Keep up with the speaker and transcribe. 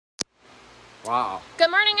Wow. Good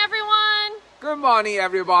morning, everyone. Good morning,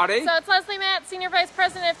 everybody. So it's Leslie Matt, Senior Vice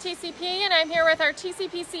President of TCP, and I'm here with our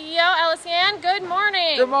TCP CEO, Ellis. Good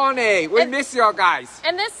morning. Good morning. We miss you guys.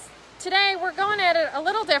 And today we're going at it a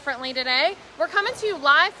little differently today. We're coming to you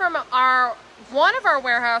live from one of our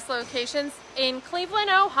warehouse locations in Cleveland,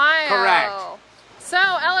 Ohio. Correct. So,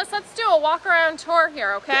 Ellis, let's do a walk-around tour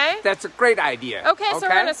here, okay? That's a great idea. Okay, so we're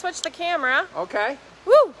going to switch the camera. Okay.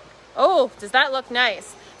 Woo! Oh, does that look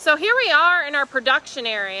nice? So here we are in our production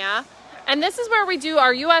area, and this is where we do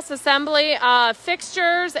our U.S. assembly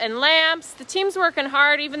fixtures and lamps. The team's working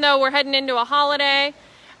hard, even though we're heading into a holiday.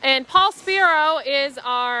 And Paul Spiro is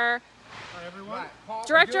our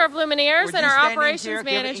Director of Luminaires and our Operations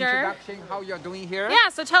Manager. How you're doing here? Yeah,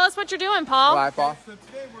 so tell us what you're doing, Paul. Right, Paul. So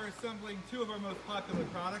today we're assembling two of our most popular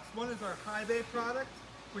products. One is our high bay product,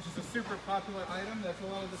 which is a super popular item. That's a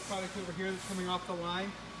lot of this product over here that's coming off the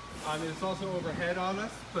line. It's also overhead on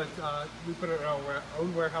us, but we put it in our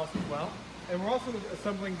own warehouse as well. And we're also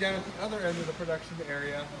assembling down at the other end of the production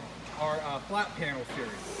area our flat panel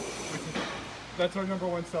series, that's our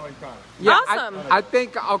 #1 selling product. Yeah, awesome. I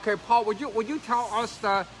think, okay, Paul, would you tell us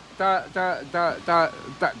the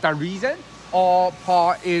reason, or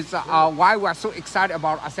Paul, is why we're so excited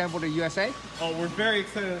about Assembled in USA? Oh, we're very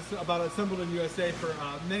excited about Assembled in USA for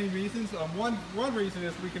many reasons. One reason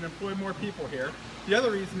is we can employ more people here. The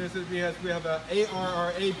other reason is that we have an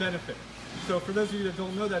ARRA benefit. So for those of you that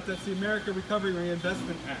don't know that, that's the American Recovery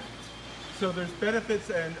Reinvestment Act. So there's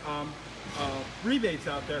benefits and rebates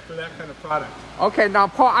out there for that kind of product. Okay, now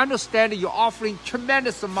Paul, I understand you're offering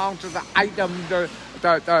tremendous amount of the item,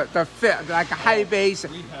 the fit, like high base.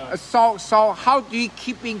 So how do you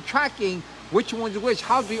keep in tracking which one's which?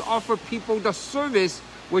 How do you offer people the service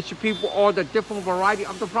which people order different variety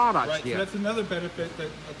of the products? Right, here? so that's another benefit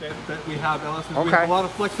that we have, Ellis, is we have a lot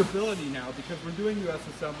of flexibility now because we're doing U.S.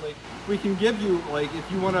 assembly. We can give you, like, if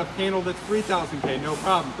you want a panel that's 3,000K, no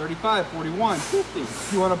problem, 35, 41, 50.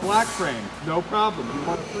 If you want a black frame, no problem. If you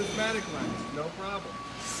want a prismatic lens, no problem.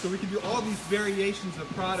 So we can do all these variations of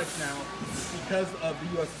products now because of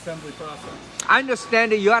the U.S. assembly process. I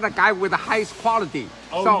understand that you are the guy with the highest quality.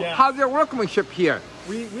 Oh, so yeah. how's your workmanship here?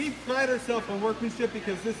 We pride ourselves on workmanship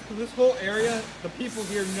because this whole area, the people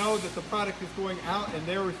here know that the product is going out and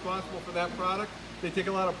they're responsible for that product. They take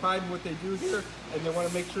a lot of pride in what they do here, and they want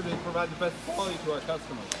to make sure they provide the best quality to our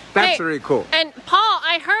customers. That's really cool. And Paul,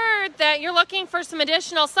 I heard that you're looking for some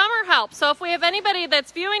additional summer help. So if we have anybody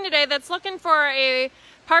that's viewing today that's looking for a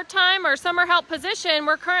part-time or summer help position,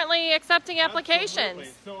 we're currently accepting applications.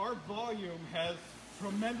 Absolutely. So our volume has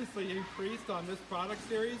tremendously increased on this product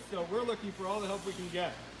series, so we're looking for all the help we can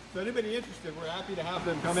get. So anybody interested, we're happy to have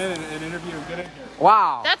them come in and interview and get in here.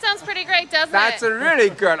 Wow. That sounds pretty great, doesn't That's it? That's really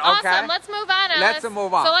good. Okay. Awesome. Let's move on, Ellis. Let's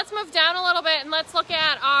move on. So let's move down a little bit and let's look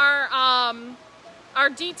at our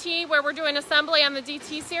DT, where we're doing assembly on the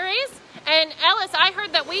DT series. And Ellis, I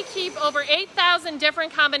heard that we keep over 8,000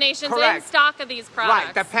 different combinations in stock of these products.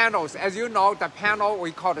 Right, the panels. As you know, the panel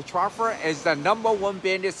we call the Truffer is the #1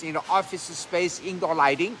 business in the office space indoor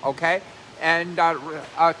lighting, okay? And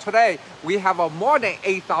today we have more than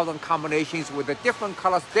 8,000 combinations with the different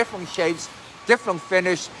colors, different shapes, different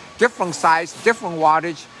finish, different size, different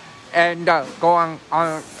wattage, and go on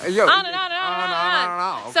and on.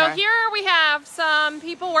 Okay. So here we have some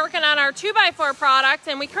people working on our 2x4 product,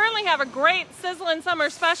 and we currently have a great sizzling summer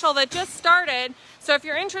special that just started. So if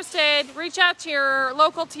you're interested, reach out to your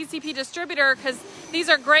local TCP distributor because these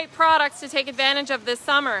are great products to take advantage of this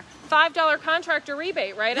summer. $5 contractor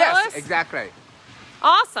rebate, right, Ellis? Yes, exactly.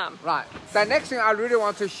 Awesome. Right. The next thing I really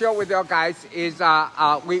want to share with you guys is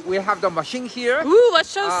we have the machine here. Ooh,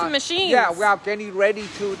 let's show some machines. Yeah, we are getting ready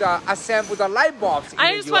to assemble the light bulbs.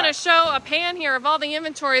 I just want to show a pan here of all the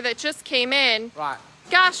inventory that just came in. Right.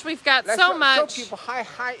 Gosh, we've got so much. Show people how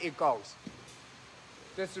high it goes.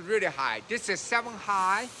 This is really high. This is 7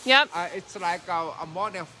 high. Yep. It's like more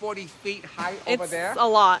than 40 feet high over there. It's a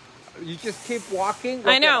lot. You just keep walking.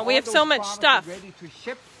 I know. We have so much stuff. Ready to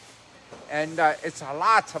ship. And it's a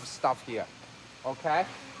lot of stuff here, okay?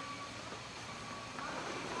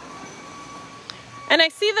 And I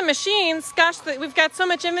see the machines. Gosh, we've got so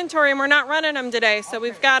much inventory and we're not running them today, so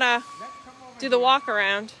we've got to do the walk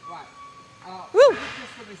around. Right. Woo! We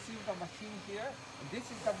just received the machine here. This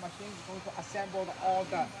is the machine going to assemble all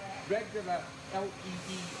the regular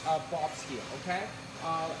LED bulbs here, okay?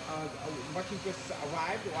 Machine just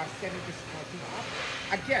arrived. We are setting this machine up.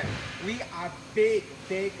 Again, we are big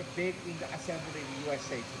in the assembly in the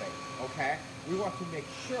USA today, okay? We want to make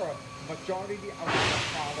sure majority of the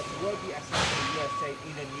products will be assembled in the USA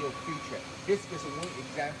in the near future. This is one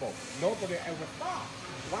example. Nobody ever thought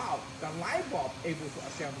wow, the light bulb able to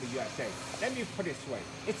assemble the USA. Let me put it this way.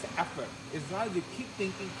 It's effort. It's not you keep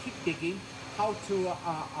thinking, keep digging how to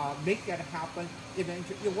make that happen.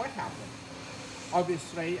 Eventually, it will happen.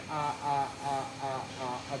 Obviously,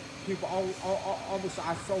 people almost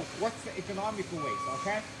ask, so what's the economical ways,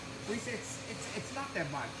 okay? We say it's not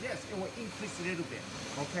that much. Yes, it will increase a little bit,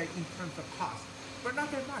 okay, in terms of cost. But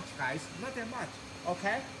not that much, guys, not that much,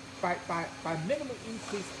 okay? By minimum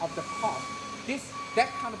increase of the cost, that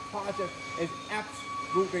kind of project is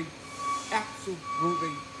absolutely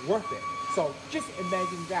worth it. So just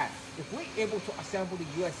imagine that. If we're able to assemble the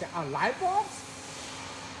USA on light bulbs,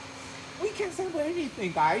 we can assemble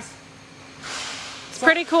anything, guys. It's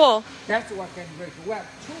pretty cool. That's what can be. We have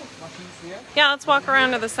 2 machines here. Yeah, let's walk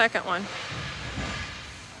around to the second one.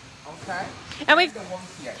 Okay. And we. The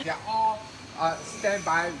ones here, they're all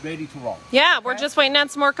standby, ready to roll. Yeah, we're just waiting on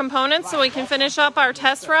some more components so we can finish up our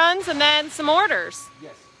test runs and then some orders.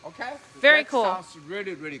 Yes. Okay. Very that cool. Sounds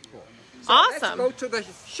really cool. So awesome. Let's go to the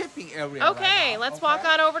shipping area. Okay, let's walk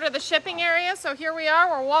on over to the shipping area. So here we are.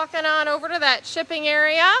 We're walking on over to that shipping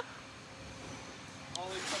area.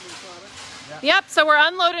 Yep, so we're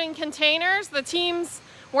unloading containers. The team's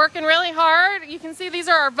working really hard. You can see these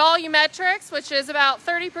are our volumetrics, which is about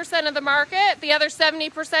 30% of the market. The other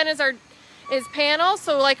 70% is panels,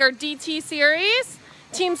 so like our DT series.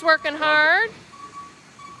 Team's working hard.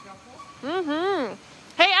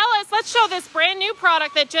 Hey Ellis, let's show this brand new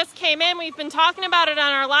product that just came in. We've been talking about it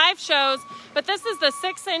on our live shows, but this is the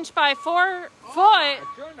 6" by 4" wow.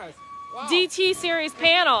 DT series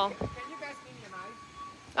panel. Can you guys give me a knife?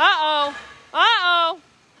 Uh-oh. Uh-oh.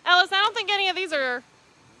 Ellis, I don't think any of these are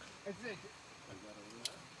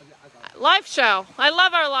live show. I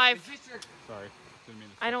love our live. Sorry.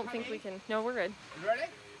 I don't think we can. No, we're good. You ready?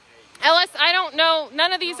 Ellis, I don't know.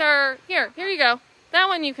 None of these are. Here you go. That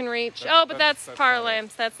one you can reach. Oh, but that's power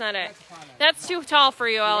lamps. That's not it. That's too tall for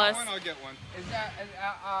you, Ellis. I'll get one. Is that,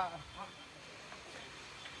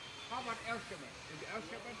 how about air shipment? Is it air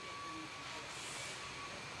shipment?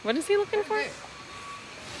 What is he looking for?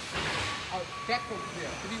 Oh, that goes there.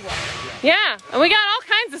 3 wires. Yeah, and we got all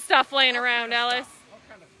kinds of stuff laying around, Ellis. All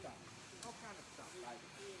kind of stuff. All kind of stuff. Right?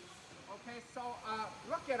 Okay, so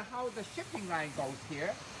look at how the shipping line goes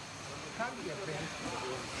here. Come here, please.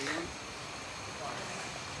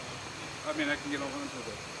 I mean, I can get all into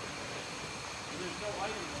this.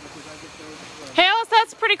 Hey, Ellis,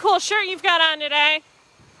 that's a pretty cool shirt you've got on today.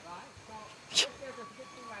 Right, so look at the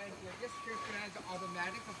shipping line here. This shipping line is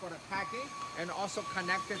automatic for the packing and also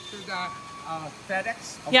connected to the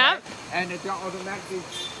FedEx. Okay? Yeah. And they're automatically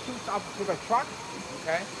pushed up to the truck.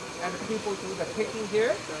 Okay. And the people do the picking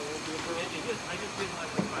here.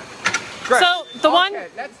 So the one.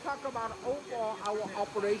 Let's talk about overall our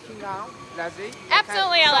operation now, Leslie.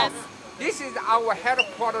 Absolutely, Ellis. So, this is our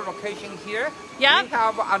headquarters location here. Yeah. We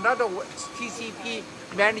have another TCP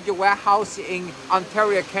managed warehouse in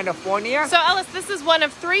Ontario, California. So Ellis, this is one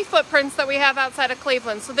of 3 footprints that we have outside of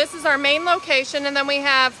Cleveland. So this is our main location, and then we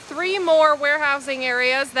have 3 more warehousing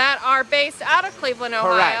areas that are based out of Cleveland,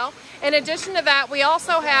 Ohio. Correct. In addition to that, we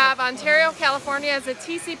also have Ontario, California as a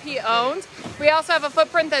TCP owned. We also have a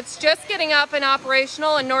footprint that's just getting up and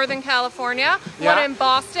operational in Northern California, one in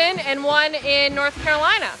Boston, and one in North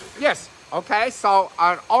Carolina. Yes. Okay. So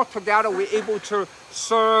altogether, we're able to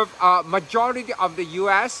serve majority of the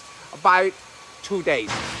U.S. by 2 days.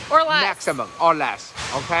 Or less. Maximum or less.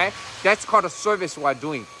 Okay. That's called a service we're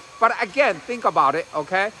doing. But again, think about it.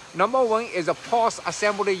 Okay. Number 1 is a post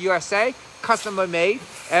assembly USA. Customer made,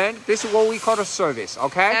 and this is what we call a service,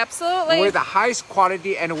 okay? Absolutely. With the highest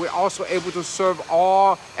quality, and we're also able to serve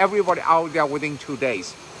everybody out there within 2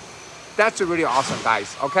 days. That's really awesome,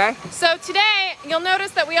 guys, okay? So today, you'll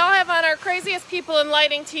notice that we all have on our craziest people in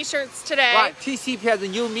lighting t-shirts today. Right, TCP has a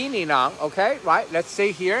new meaning now, okay? Right, let's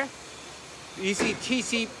say here. You see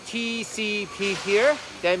TCP here,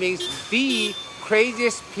 that means the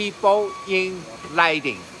craziest people in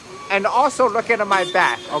lighting. And also look at my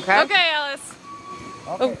back, okay? Okay, Ellis.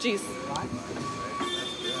 Okay. Oh, jeez.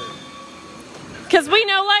 Because we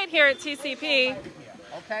know light here at TCP.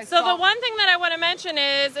 Okay, so the one thing that I want to mention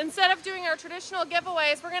is, instead of doing our traditional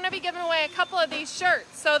giveaways, we're going to be giving away a couple of these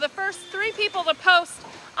shirts. So the first 3 people to post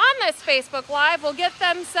on this Facebook Live will get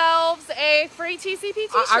themselves a free TCP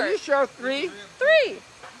t-shirt. Are you sure 3? 3.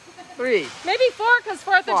 3. Maybe 4, because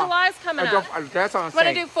 4th of July is coming up. That's what I'm saying.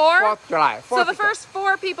 Want to do 4? 4th of July. So the first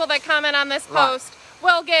 4 people that comment on this post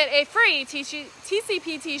will get a free TCP t-shirt. What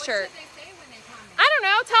should they say when they comment? I don't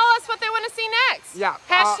know. Tell us what they want to see next. Yeah.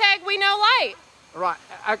 Hashtag we know light. Right.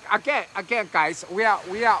 Again, guys, we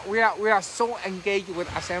are so engaged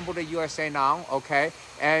with Assembly USA now, okay?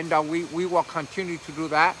 And we will continue to do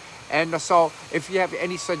that. And so if you have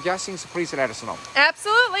any suggestions, please let us know.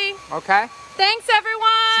 Absolutely. Okay? Thanks, everyone.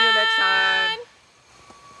 See you next time.